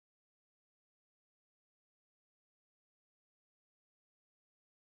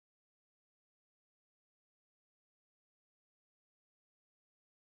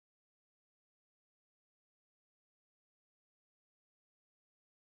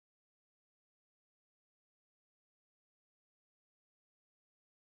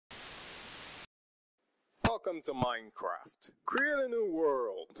Welcome to Minecraft. Create a new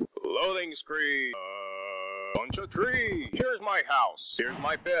world. Loading screen. Bunch of trees. Here's my house. Here's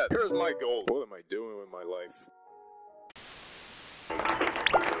my bed. Here's my gold. What am I doing with my life?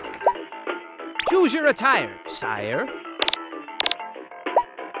 Choose your attire, sire.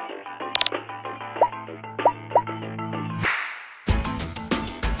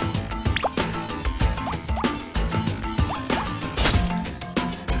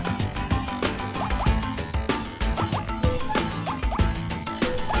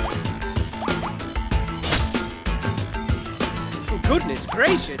 Goodness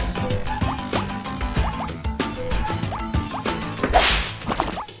gracious!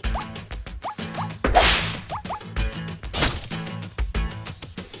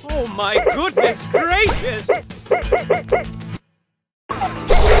 Oh my goodness gracious!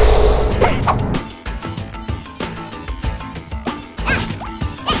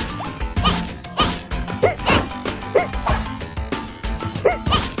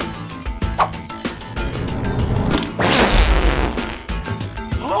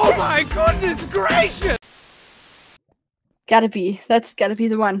 Oh my goodness gracious! That's gotta be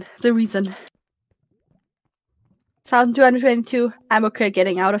the one, the reason. 1222, I'm okay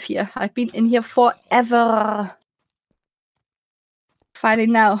getting out of here. I've been in here forever. Finally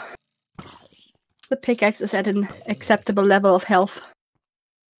now. The pickaxe is at an acceptable level of health.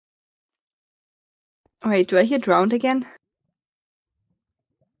 Wait, do I hear drowned again?